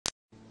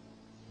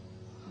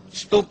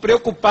Estou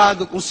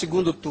preocupado com o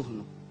segundo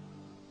turno.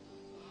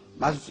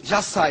 Mas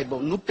já saibam,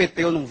 no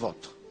PT eu não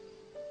voto.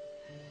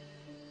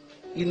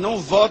 E não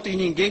voto em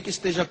ninguém que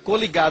esteja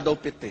coligado ao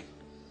PT.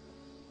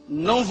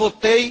 Não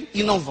votei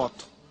e não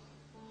voto.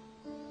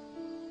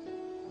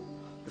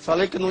 Eu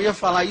falei que não ia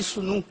falar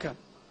isso nunca.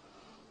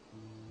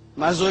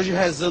 Mas hoje,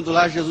 rezando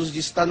lá, Jesus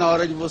disse, está na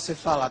hora de você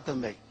falar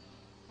também.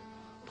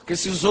 Porque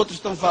se os outros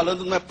estão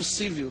falando, não é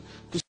possível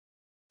que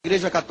a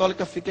Igreja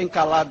Católica fique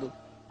calado.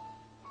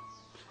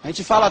 A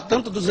gente fala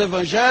tanto dos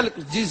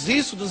evangélicos, diz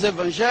isso dos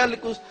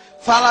evangélicos,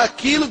 fala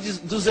aquilo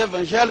dos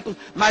evangélicos,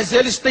 mas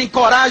eles têm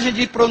coragem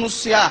de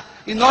pronunciar.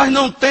 E nós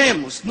não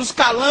temos, nos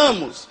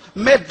calamos,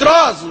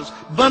 medrosos,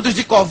 bandos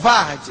de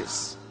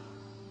covardes.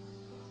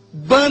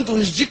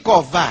 Bandos de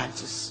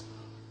covardes.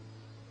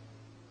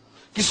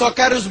 Que só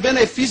querem os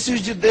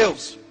benefícios de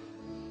Deus.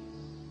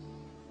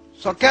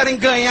 Só querem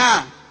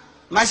ganhar.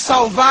 Mas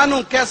salvar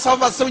não quer,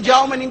 salvação de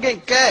alma ninguém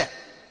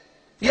quer.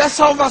 E a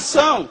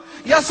salvação?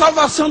 E a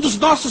salvação dos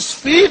nossos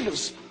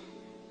filhos?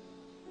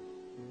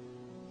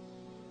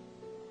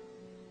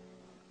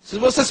 Se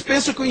vocês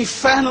pensam que o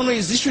inferno não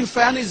existe, o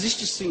inferno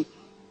existe sim.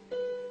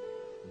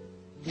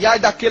 E ai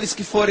daqueles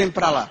que forem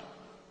para lá.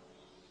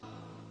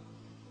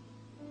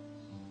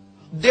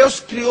 Deus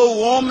criou o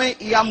homem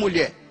e a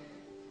mulher.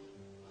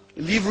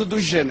 Livro do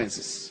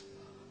Gênesis.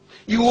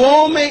 E o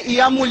homem e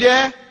a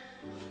mulher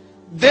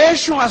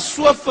deixam a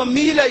sua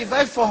família e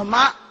vai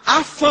formar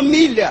a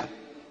família.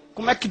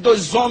 Como é que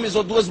dois homens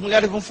ou duas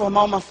mulheres vão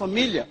formar uma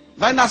família?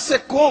 Vai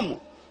nascer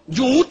como?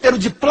 De um útero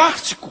de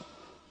plástico?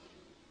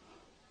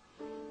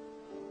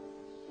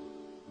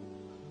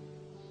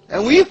 É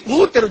um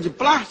útero de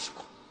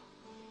plástico?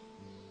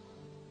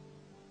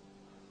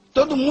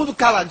 Todo mundo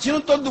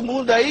caladinho, todo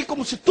mundo aí,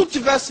 como se tudo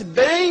estivesse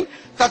bem,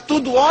 está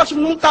tudo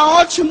ótimo. Não está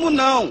ótimo,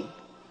 não.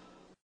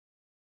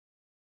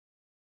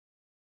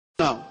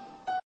 Não.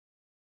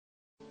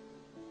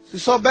 Se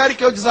souberem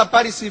que eu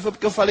desapareci, foi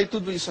porque eu falei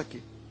tudo isso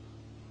aqui.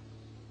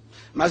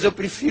 Mas eu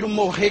prefiro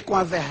morrer com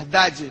a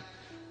verdade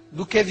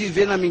do que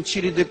viver na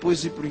mentira e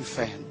depois ir para o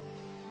inferno.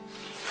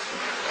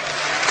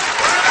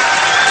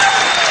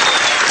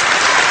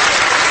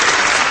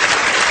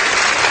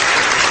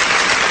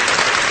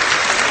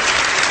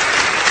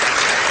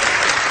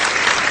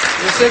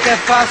 Eu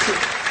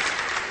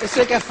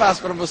sei que é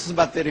fácil para vocês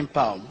baterem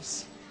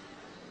palmas.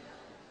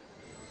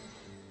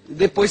 E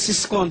depois se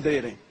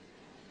esconderem.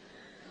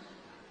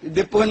 E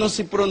depois não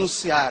se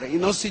pronunciarem e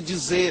não se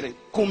dizerem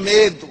com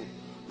medo.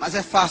 Mas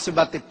é fácil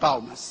bater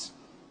palmas.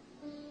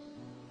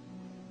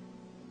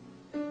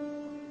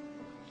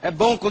 É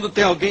bom quando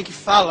tem alguém que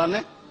fala,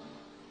 né?